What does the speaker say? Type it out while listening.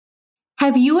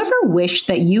Have you ever wished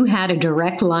that you had a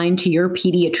direct line to your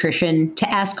pediatrician to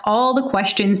ask all the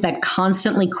questions that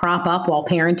constantly crop up while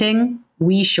parenting?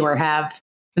 We sure have.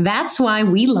 That's why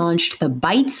we launched the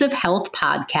Bites of Health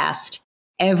podcast.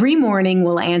 Every morning,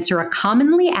 we'll answer a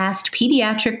commonly asked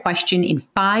pediatric question in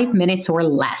 5 minutes or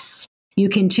less. You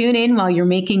can tune in while you're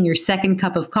making your second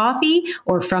cup of coffee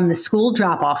or from the school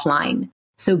drop-off line.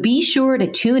 So be sure to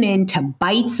tune in to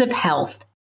Bites of Health,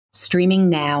 streaming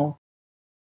now.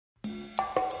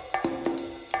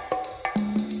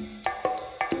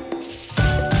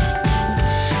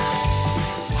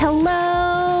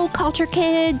 Hello, Culture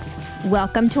Kids.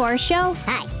 Welcome to our show.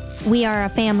 Hi. We are a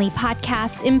family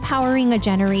podcast empowering a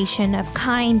generation of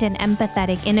kind and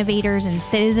empathetic innovators and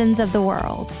citizens of the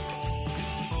world.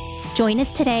 Join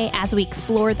us today as we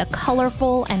explore the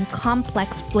colorful and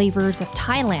complex flavors of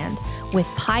Thailand with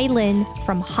Pailin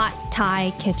from Hot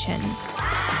Thai Kitchen.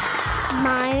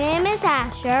 My name is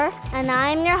Asher, and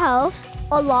I'm your host,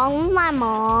 along with my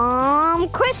mom,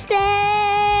 Kristen.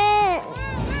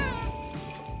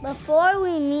 Before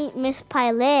we meet Miss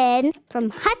Pailin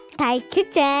from Hot Thai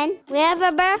Kitchen, we have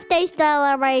a birthday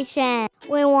celebration.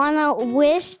 We want to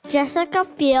wish Jessica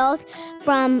Fields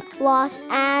from Los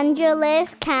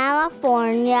Angeles,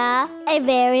 California, a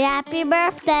very happy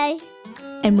birthday.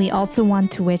 And we also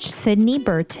want to wish Sydney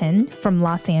Burton from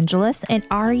Los Angeles and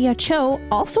Aria Cho,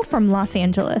 also from Los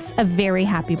Angeles, a very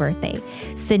happy birthday.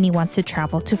 Sydney wants to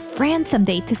travel to France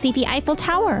someday to see the Eiffel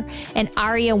Tower, and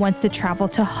Aria wants to travel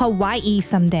to Hawaii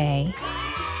someday.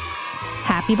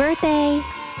 Happy birthday!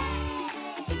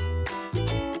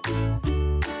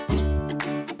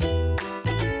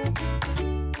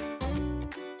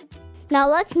 Now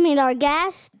let's meet our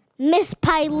guest, Miss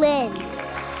Pailin.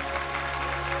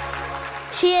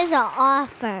 She is an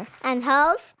author and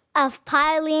host of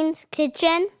Pailin's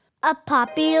Kitchen, a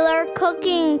popular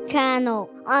cooking channel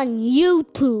on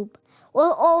YouTube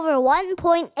with over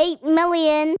 1.8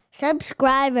 million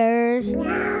subscribers.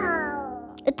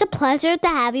 Wow. It's a pleasure to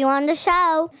have you on the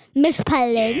show, Miss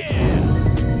Pailin.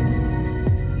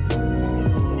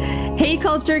 Hey,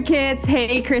 Culture Kids.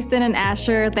 Hey, Kristen and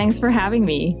Asher. Thanks for having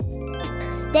me.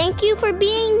 Thank you for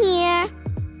being here.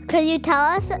 Could you tell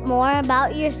us more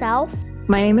about yourself?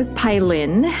 My name is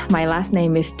Pailin. My last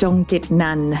name is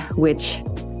Jongjitnan, which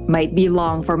might be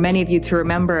long for many of you to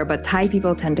remember, but Thai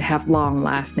people tend to have long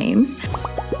last names.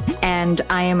 And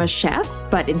I am a chef,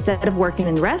 but instead of working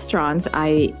in restaurants,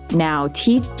 I now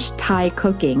teach Thai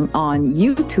cooking on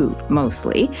YouTube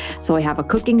mostly. So I have a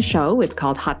cooking show. It's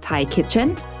called Hot Thai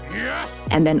Kitchen. Yes.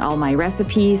 And then all my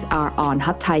recipes are on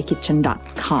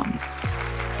hotthaikitchen.com.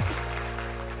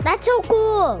 That's so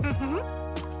cool.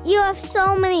 You have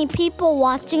so many people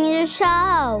watching your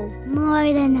show.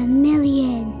 More than 1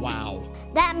 million. Wow.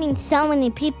 That means so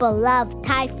many people love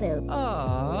Thai food.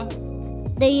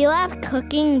 Aww. Do you have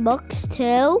cooking books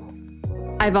too?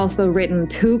 I've also written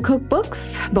 2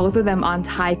 cookbooks, both of them on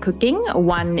Thai cooking.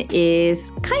 One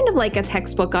is kind of like a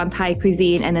textbook on Thai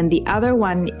cuisine, and then the other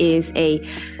one is a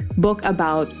book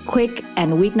about quick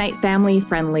and weeknight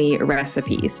family-friendly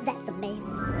recipes. That's amazing.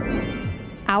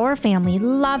 Our family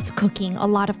loves cooking a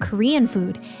lot of Korean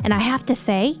food, and I have to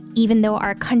say, even though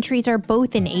our countries are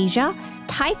both in Asia,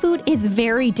 Thai food is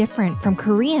very different from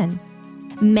Korean.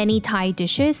 Many Thai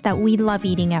dishes that we love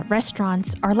eating at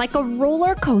restaurants are like a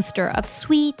roller coaster of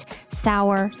sweet,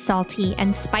 sour, salty,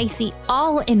 and spicy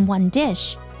all in one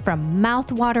dish. From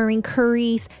mouth-watering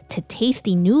curries to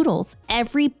tasty noodles,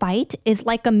 every bite is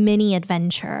like a mini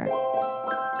adventure.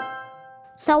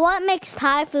 So what makes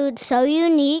Thai food so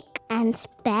unique and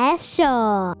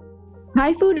special?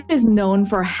 Thai food is known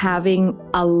for having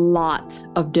a lot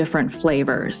of different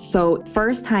flavors. So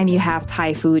first time you have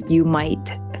Thai food, you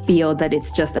might feel that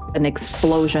it's just an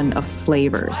explosion of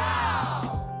flavors.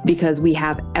 Because we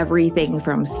have everything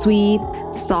from sweet,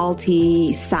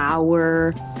 salty,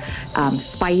 sour,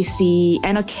 spicy,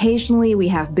 and occasionally we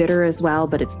have bitter as well,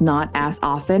 but it's not as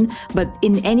often. But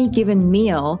in any given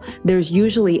meal, there's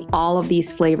usually all of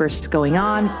these flavors going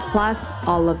on, plus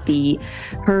all of the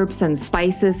herbs and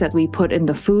spices that we put in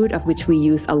the food, of which we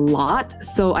use a lot.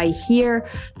 So I hear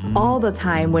all the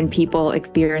time when people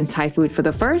experience Thai food for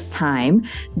the first time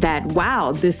that,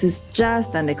 wow, this is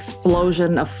just an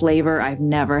explosion of flavor I've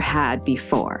never had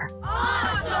before.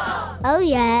 Awesome! Oh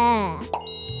yeah.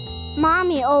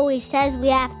 Mommy always says we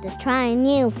have to try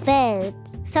new foods.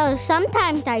 So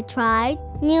sometimes I tried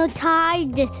new Thai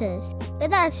dishes.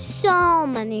 It has so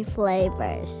many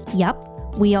flavors. Yep.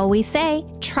 We always say,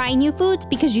 try new foods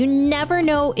because you never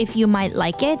know if you might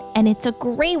like it, and it's a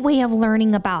great way of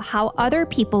learning about how other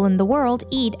people in the world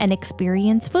eat and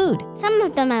experience food. Some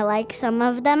of them I like, some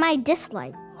of them I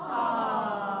dislike.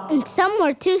 And some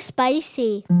were too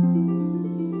spicy.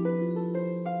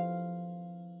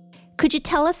 Could you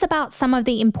tell us about some of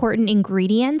the important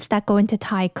ingredients that go into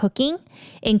Thai cooking?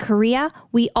 In Korea,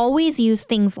 we always use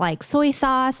things like soy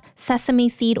sauce, sesame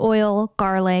seed oil,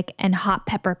 garlic, and hot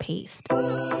pepper paste.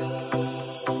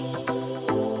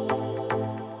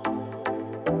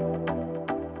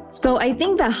 So I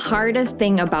think the hardest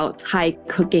thing about Thai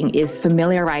cooking is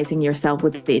familiarizing yourself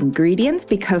with the ingredients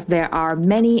because there are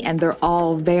many and they're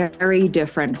all very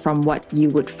different from what you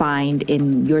would find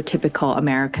in your typical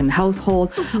American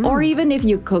household. Or even if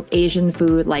you cook Asian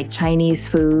food like Chinese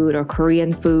food or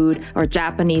Korean food or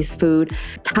Japanese food,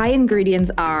 Thai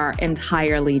ingredients are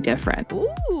entirely different.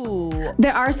 Ooh.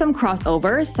 There are some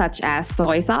crossovers such as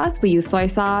soy sauce. We use soy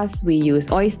sauce, we use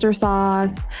oyster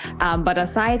sauce. But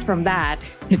aside from that,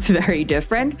 it's very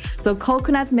different. So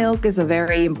coconut milk is a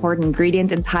very important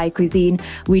ingredient in Thai cuisine.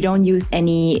 We don't use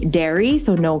any dairy,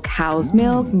 so no cow's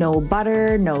milk, no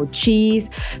butter, no cheese.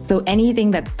 So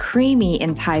anything that's creamy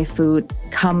in Thai food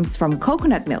comes from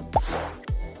coconut milk.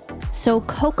 So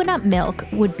coconut milk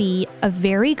would be a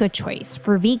very good choice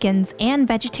for vegans and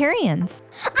vegetarians.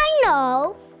 I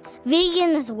know.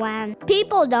 Vegan is when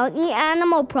people don't eat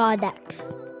animal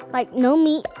products, like no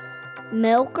meat,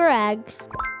 milk, or eggs.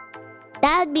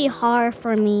 That'd be hard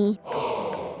for me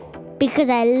because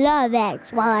I love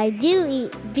eggs while I do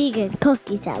eat vegan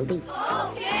cookies at least.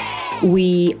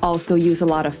 We also use a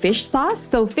lot of fish sauce.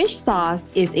 So fish sauce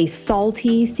is a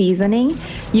salty seasoning.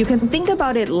 You can think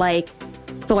about it like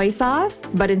soy sauce,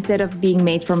 but instead of being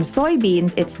made from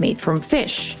soybeans, it's made from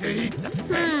fish.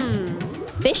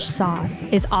 Fish sauce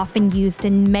is often used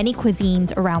in many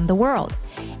cuisines around the world.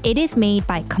 It is made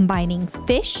by combining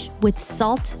fish with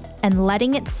salt and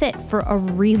letting it sit for a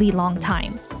really long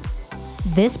time.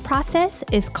 This process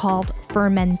is called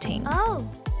fermenting. Oh.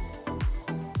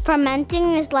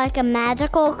 Fermenting is like a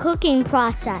magical cooking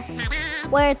process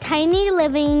where tiny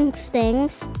living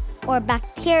things or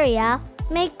bacteria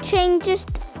make changes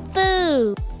to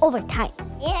food over time.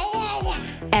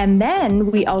 And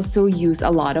then we also use a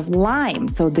lot of lime.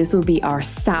 So this will be our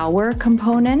sour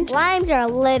component. Limes are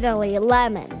literally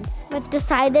lemons, but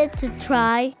decided to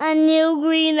try a new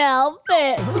green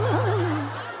outfit.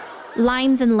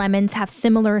 Limes and lemons have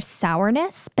similar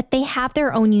sourness, but they have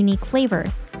their own unique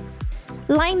flavors.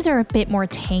 Limes are a bit more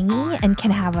tangy and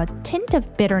can have a tint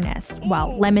of bitterness,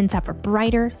 while lemons have a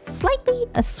brighter, slightly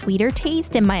a sweeter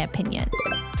taste in my opinion.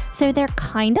 So they're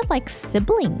kind of like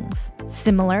siblings,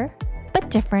 similar but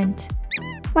different.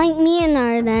 Like me and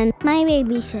Arden, my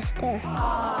baby sister.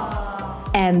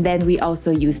 And then we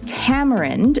also use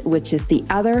tamarind, which is the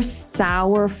other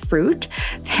sour fruit.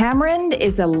 Tamarind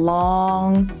is a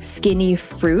long, skinny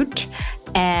fruit,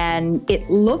 and it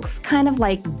looks kind of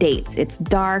like dates. It's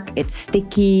dark, it's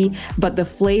sticky, but the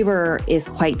flavor is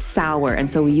quite sour. And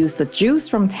so we use the juice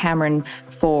from tamarind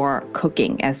for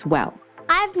cooking as well.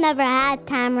 I've never had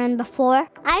tamarind before.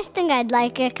 I think I'd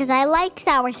like it because I like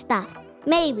sour stuff.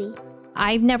 Maybe.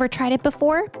 I've never tried it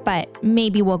before, but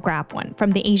maybe we'll grab one from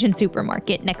the Asian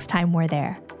supermarket next time we're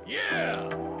there. Yeah.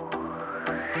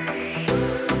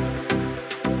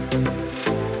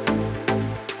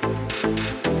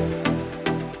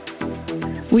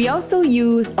 We also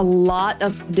use a lot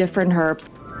of different herbs.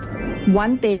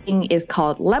 One thing is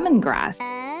called lemongrass.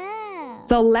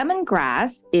 So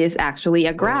lemongrass is actually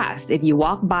a grass. If you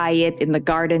walk by it in the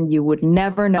garden, you would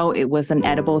never know it was an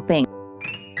edible thing.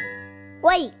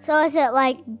 Wait, so is it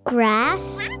like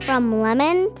grass from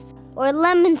lemons or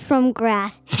lemons from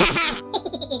grass?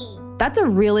 That's a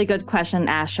really good question,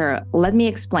 Asher. Let me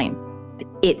explain.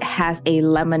 It has a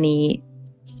lemony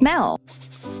smell.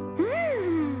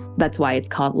 That's why it's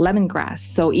called lemongrass.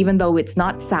 So even though it's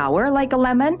not sour like a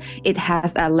lemon, it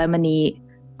has a lemony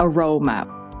aroma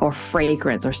or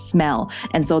fragrance or smell.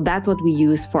 And so that's what we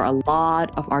use for a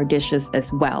lot of our dishes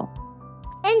as well.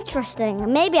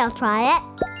 Interesting. Maybe I'll try it.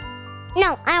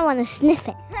 No, I want to sniff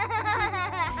it.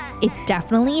 It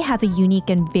definitely has a unique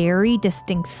and very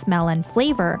distinct smell and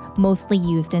flavor, mostly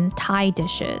used in Thai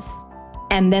dishes.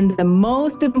 And then the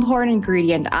most important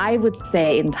ingredient I would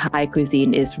say in Thai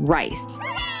cuisine is rice.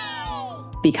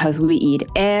 Because we eat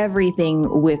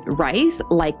everything with rice,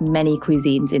 like many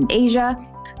cuisines in Asia.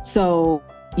 So,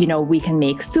 we can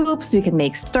make soups, we can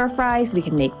make stir fries, we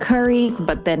can make curries,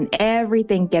 but then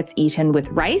everything gets eaten with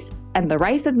rice. And the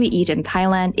rice that we eat in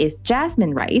Thailand is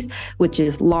jasmine rice, which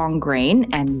is long grain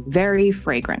and very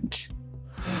fragrant.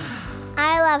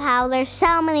 I love how there's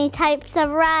so many types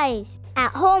of rice.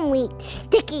 At home, we eat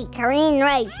sticky Korean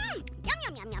rice.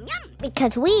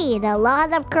 Because we eat a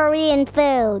lot of Korean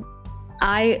food.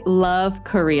 I love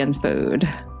Korean food.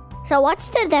 So what's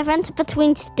the difference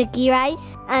between sticky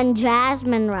rice and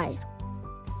jasmine rice?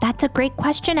 That's a great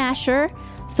question, Asher.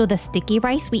 So the sticky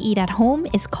rice we eat at home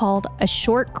is called a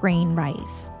short grain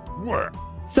rice.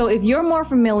 So if you're more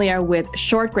familiar with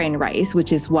short grain rice,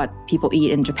 which is what people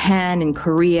eat in Japan, in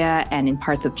Korea, and in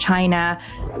parts of China,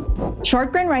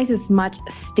 short grain rice is much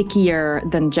stickier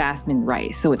than jasmine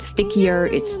rice. So it's stickier,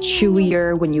 it's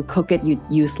chewier. When you cook it, you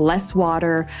use less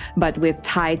water. But with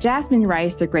Thai jasmine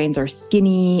rice, the grains are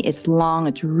skinny, it's long,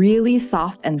 it's really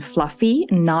soft and fluffy,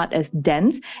 not as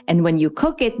dense. And when you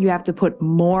cook it, you have to put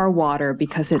more water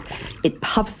because it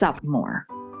puffs up more.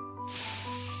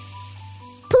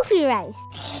 Poofy rice.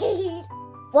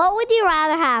 What would you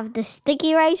rather have, the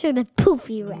sticky rice or the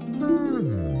poofy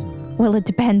rice? Well, it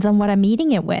depends on what I'm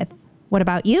eating it with. What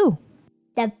about you?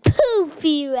 The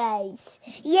poofy rice.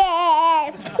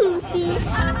 Yeah, poofy.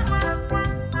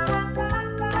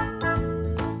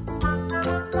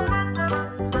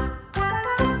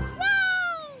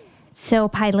 So,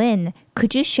 Pailin,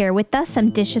 could you share with us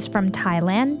some dishes from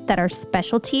Thailand that are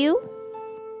special to you?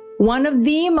 One of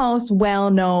the most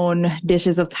well-known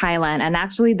dishes of Thailand, and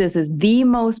actually this is the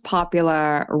most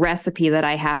popular recipe that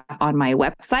I have on my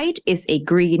website, is a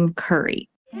green curry.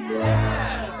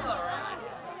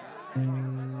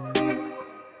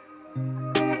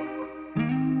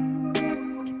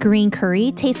 Green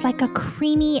curry tastes like a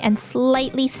creamy and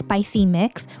slightly spicy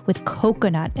mix with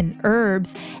coconut and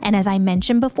herbs. And as I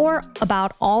mentioned before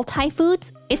about all Thai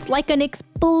foods, it's like an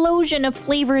explosion of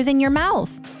flavors in your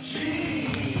mouth.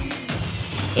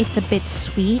 It's a bit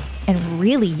sweet and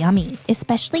really yummy,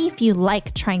 especially if you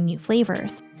like trying new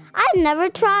flavors. I've never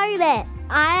tried it.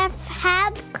 I've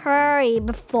had curry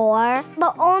before,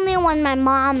 but only when my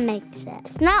mom makes it.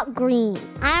 It's not green.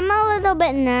 I'm a little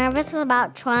bit nervous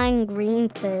about trying green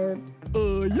food.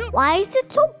 Why is it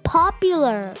so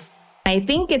popular? I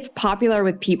think it's popular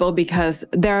with people because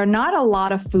there are not a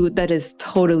lot of food that is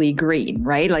totally green,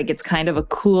 right? Like it's kind of a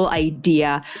cool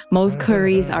idea. Most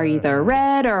curries are either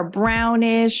red or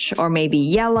brownish or maybe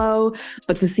yellow.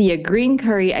 But to see a green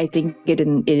curry, I think it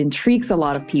intrigues a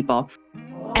lot of people.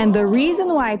 And the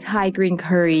reason why Thai green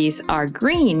curries are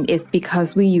green is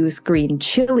because we use green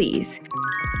chilies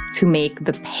to make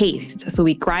the paste. So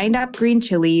we grind up green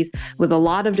chilies with a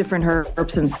lot of different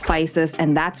herbs and spices,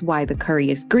 and that's why the curry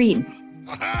is green.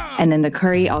 And then the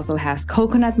curry also has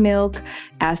coconut milk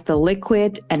as the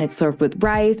liquid, and it's served with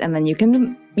rice. And then you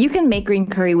can make green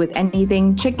curry with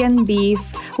anything, chicken, beef,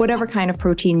 whatever kind of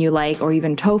protein you like, or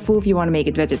even tofu if you want to make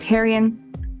it vegetarian.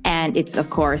 And it's, of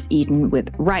course, eaten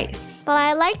with rice. But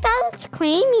I like that it's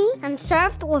creamy and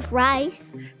served with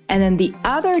rice. And then the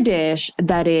other dish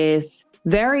that is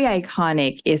very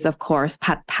iconic is, of course,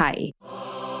 pad thai.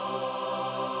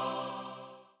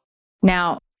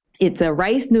 Now, it's a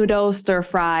rice noodle stir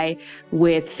fry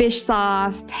with fish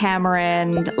sauce,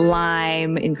 tamarind,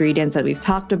 lime, ingredients that we've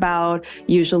talked about.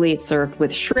 Usually it's served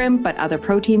with shrimp, but other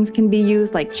proteins can be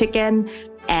used like chicken,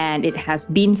 and it has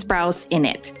bean sprouts in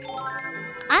it.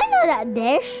 I know that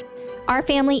dish. Our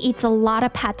family eats a lot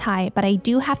of pad thai, but I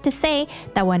do have to say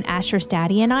that when Asher's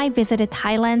daddy and I visited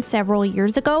Thailand several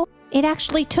years ago, it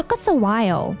actually took us a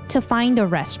while to find a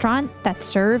restaurant that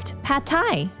served pad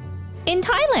thai in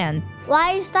Thailand.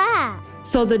 Why is that?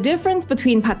 So the difference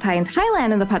between pad thai in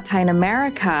Thailand and the pad thai in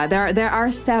America, there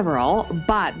are several,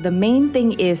 but the main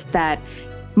thing is that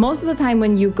most of the time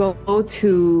when you go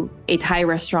to a Thai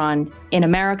restaurant in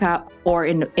America or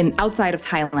in outside of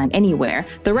Thailand, anywhere,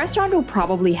 the restaurant will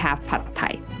probably have pad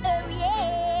thai.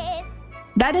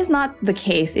 That is not the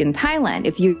case in Thailand.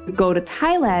 If you go to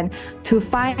Thailand, to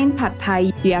find pad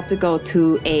thai, you have to go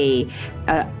to a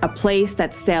place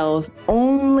that sells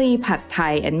only pad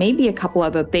thai and maybe a couple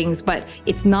other things, but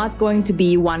it's not going to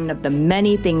be one of the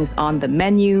many things on the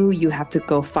menu. You have to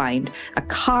go find a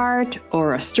cart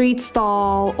or a street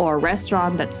stall or a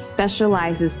restaurant that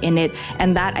specializes in it,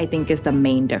 and that I think is the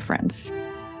main difference.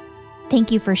 Thank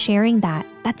you for sharing that.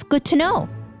 That's good to know.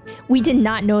 We did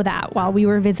not know that while we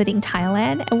were visiting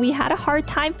Thailand, and we had a hard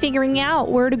time figuring out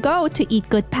where to go to eat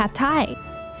good pad thai.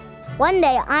 One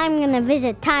day I'm gonna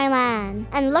visit Thailand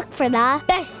and look for the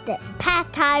bestest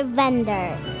pad thai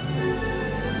vendor.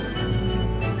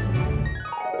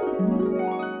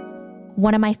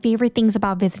 One of my favorite things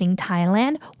about visiting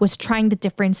Thailand was trying the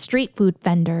different street food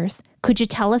vendors. Could you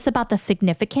tell us about the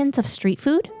significance of street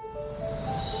food?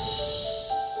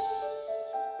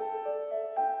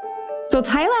 So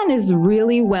Thailand is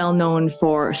really well known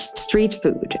for street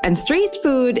food. And street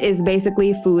food is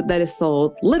basically food that is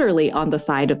sold literally on the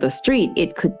side of the street.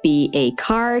 It could be a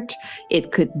cart,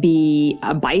 it could be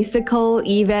a bicycle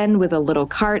even with a little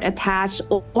cart attached,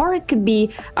 or it could be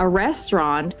a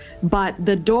restaurant, but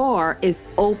the door is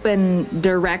open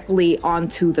directly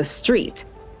onto the street.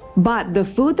 But the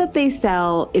food that they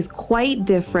sell is quite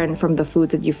different from the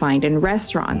foods that you find in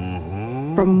restaurants.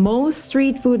 For most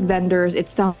street food vendors,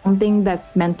 it's something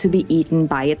that's meant to be eaten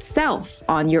by itself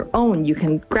on your own. You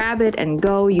can grab it and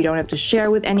go. You don't have to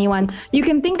share with anyone. You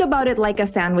can think about it like a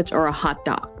sandwich or a hot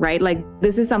dog, right? Like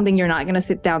this is something you're not going to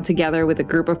sit down together with a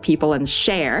group of people and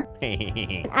share.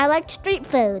 I like street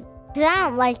food because I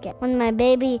don't like it when my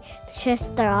baby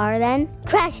sister Arden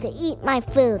tries to eat my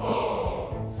food.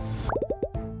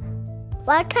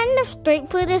 What kind of street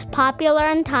food is popular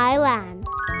in Thailand?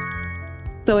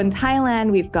 So in Thailand,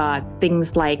 we've got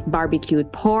things like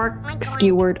barbecued pork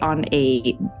skewered on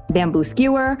a bamboo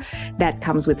skewer that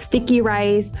comes with sticky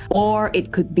rice, or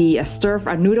it could be a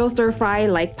noodle stir fry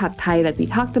like pad thai that we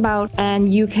talked about.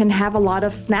 And you can have a lot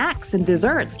of snacks and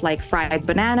desserts like fried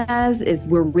bananas.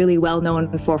 We're really well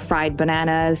known for fried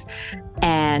bananas,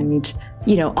 and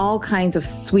all kinds of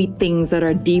sweet things that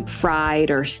are deep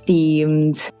fried or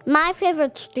steamed. My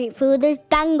favorite street food is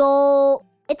dango.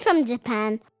 It's from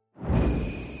Japan.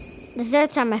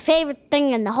 Desserts are my favorite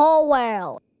thing in the whole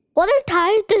world. What are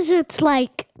Thai desserts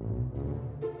like?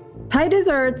 Thai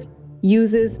desserts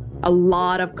uses a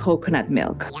lot of coconut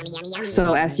milk.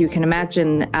 So as you can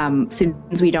imagine,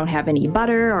 since we don't have any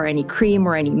butter or any cream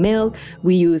or any milk,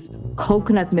 we use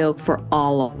coconut milk for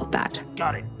all of that.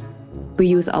 Got it. We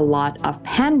use a lot of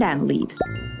pandan leaves.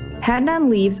 Pandan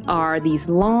leaves are these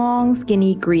long,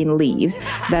 skinny green leaves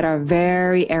that are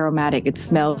very aromatic. It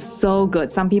smells so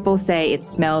good. Some people say it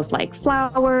smells like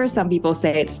flowers. Some people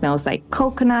say it smells like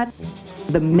coconut.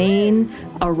 The main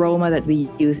aroma that we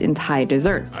use in Thai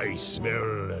desserts. I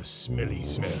smell a smelly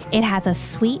smell. It has a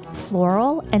sweet,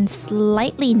 floral, and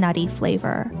slightly nutty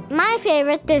flavor. My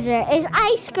favorite dessert is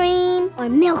ice cream or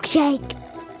milkshake.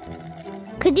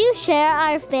 Could you share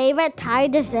our favorite Thai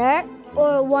dessert?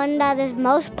 Or one that is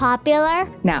most popular?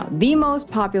 Now, the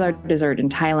most popular dessert in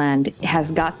Thailand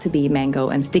has got to be mango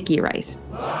and sticky rice.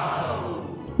 Wow.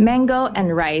 Mango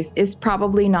and rice is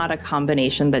probably not a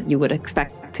combination that you would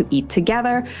expect to eat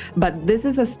together, but this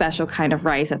is a special kind of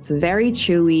rice that's very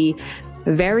chewy,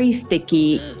 very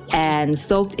sticky, and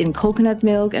soaked in coconut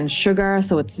milk and sugar,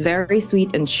 so it's very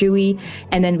sweet and chewy.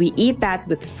 And then we eat that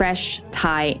with fresh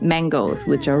Thai mangoes,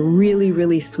 which are really,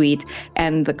 really sweet.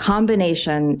 And the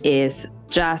combination is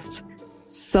just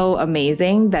so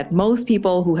amazing that most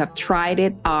people who have tried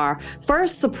it are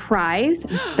first surprised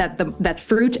that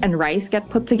fruit and rice get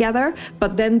put together,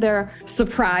 but then they're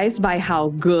surprised by how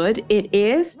good it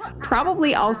is.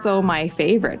 Probably also my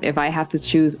favorite. If I have to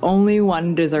choose only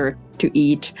one dessert to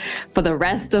eat for the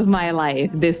rest of my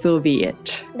life, this will be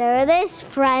it. There it is,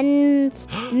 friends.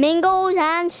 Mangoes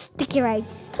and sticky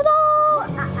rice. Ta-da!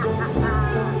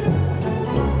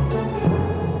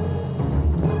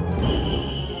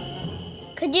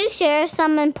 Could you share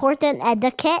some important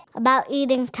etiquette about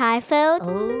eating Thai food?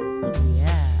 Oh,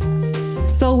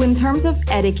 yeah. So in terms of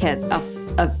etiquette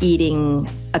of eating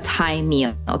a Thai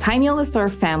meal is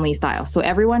served family style. So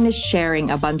everyone is sharing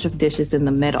a bunch of dishes in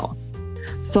the middle.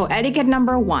 So etiquette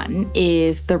number 1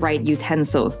 is the right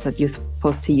utensils that you're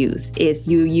supposed to use. Is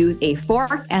you use a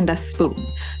fork and a spoon.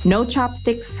 No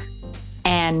chopsticks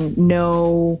and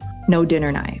no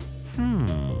dinner knife.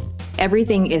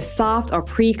 Everything is soft or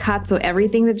pre-cut, so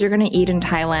everything that you're going to eat in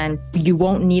Thailand, you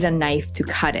won't need a knife to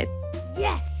cut it.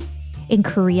 Yes! In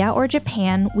Korea or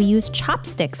Japan, we use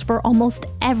chopsticks for almost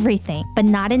everything, but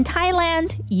not in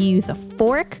Thailand. You use a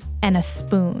fork and a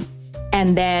spoon.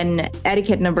 And then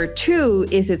etiquette number 2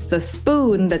 is it's the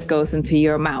spoon that goes into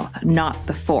your mouth, not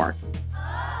the fork.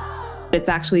 It's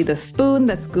actually the spoon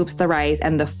that scoops the rice,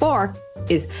 and the fork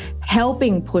is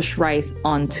helping push rice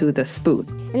onto the spoon.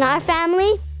 In our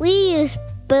family, we use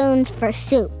spoons for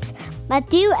soups. But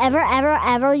do you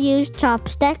ever use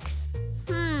chopsticks?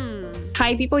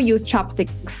 Thai people use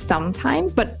chopsticks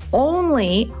sometimes, but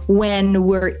only when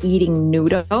we're eating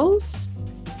noodles,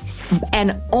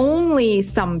 and only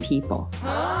some people.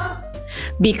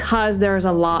 Because there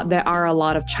are a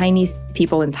lot of Chinese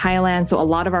people in Thailand, so a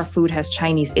lot of our food has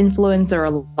Chinese influence. There are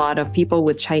a lot of people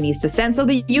with Chinese descent, so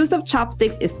the use of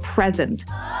chopsticks is present,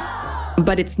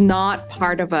 but it's not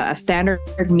part of a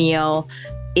standard meal.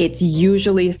 It's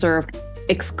usually served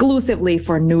exclusively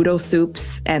for noodle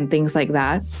soups and things like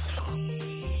that.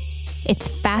 It's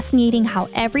fascinating how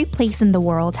every place in the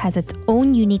world has its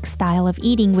own unique style of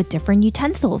eating with different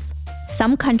utensils.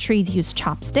 Some countries use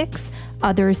chopsticks,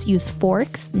 others use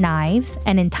forks, knives,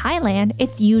 and in Thailand,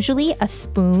 it's usually a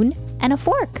spoon and a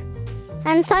fork.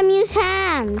 And some use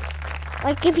hands,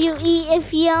 like if you eat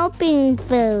Ethiopian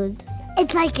food.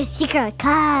 It's like a secret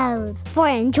code for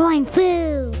enjoying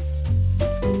food.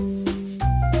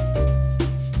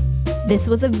 This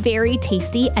was a very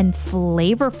tasty and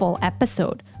flavorful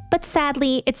episode, but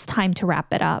sadly, it's time to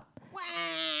wrap it up.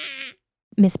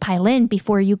 Miss Pailin,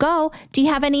 before you go, do you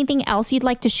have anything else you'd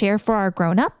like to share for our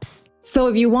grown-ups? So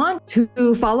if you want to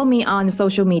follow me on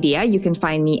social media, you can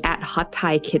find me at Hot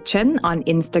Thai Kitchen on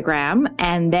Instagram.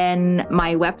 And then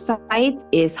my website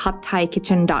is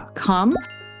hotthaikitchen.com.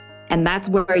 And that's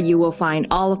where you will find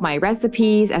all of my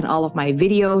recipes and all of my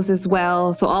videos as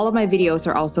well. So all of my videos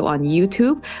are also on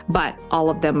YouTube, but all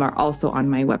of them are also on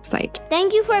my website.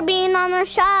 Thank you for being on our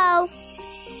show.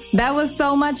 That was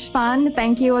so much fun.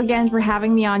 Thank you again for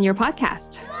having me on your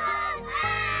podcast.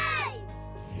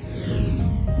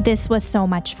 This was so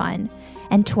much fun.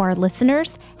 And to our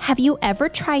listeners, have you ever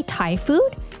tried Thai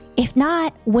food? If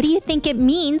not, what do you think it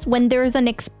means when there's an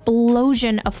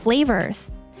explosion of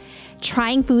flavors?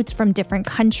 Trying foods from different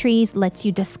countries lets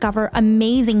you discover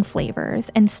amazing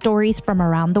flavors and stories from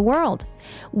around the world.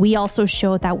 We also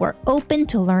show that we're open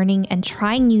to learning and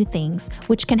trying new things,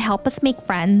 which can help us make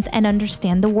friends and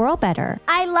understand the world better.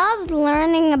 I loved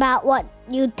learning about what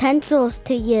utensils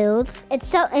to use. It's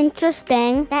so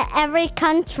interesting that every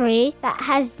country that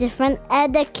has different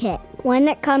etiquette when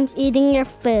it comes eating your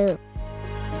food.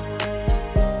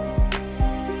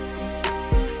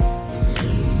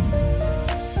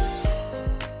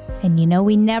 And you know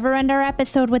we never end our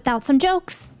episode without some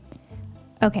jokes.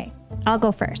 Okay, I'll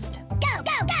go first. Go,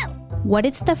 go, go! What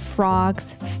is the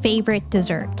frog's favorite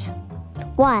dessert?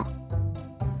 What?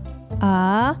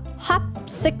 A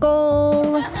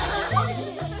hopsicle.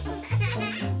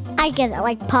 I get it,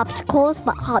 like popsicles,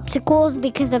 but hopsicles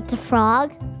because of the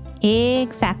frog.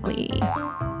 Exactly.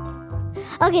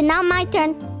 Okay, now my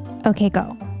turn. Okay,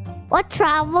 go. What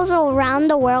travels around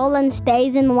the world and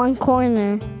stays in one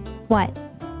corner? What?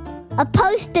 A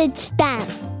postage stamp.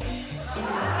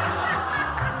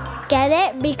 Get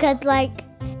it? Because like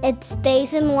it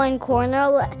stays in one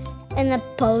corner in a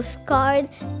postcard.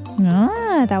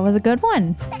 Ah, that was a good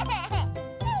one.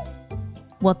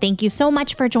 Well, thank you so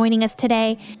much for joining us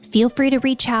today. Feel free to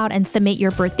reach out and submit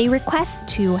your birthday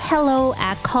requests to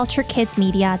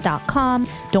hello@culturekidsmedia.com.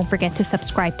 Don't forget to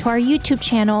subscribe to our YouTube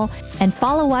channel and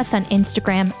follow us on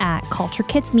Instagram at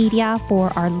culturekidsmedia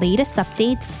for our latest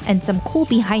updates and some cool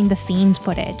behind-the-scenes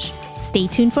footage. Stay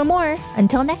tuned for more.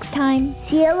 Until next time.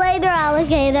 See you later,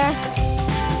 alligator.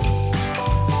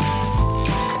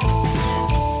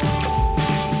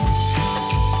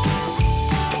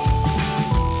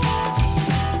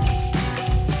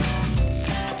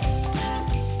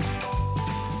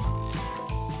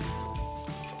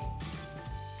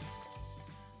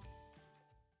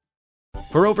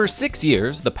 For over 6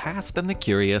 years, The Past and the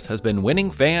Curious has been winning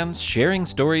fans, sharing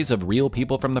stories of real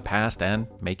people from the past, and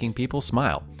making people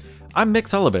smile. I'm Mick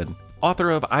Sullivan, author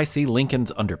of I See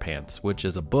Lincoln's Underpants, which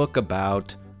is a book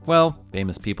about, well,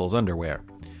 famous people's underwear.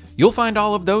 You'll find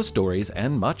all of those stories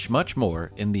and much, much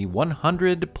more in the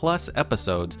 100-plus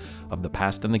episodes of The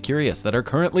Past and the Curious that are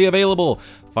currently available.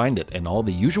 Find it in all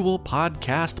the usual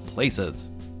podcast places.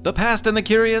 The Past and the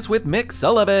Curious with Mick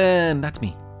Sullivan. That's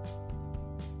me.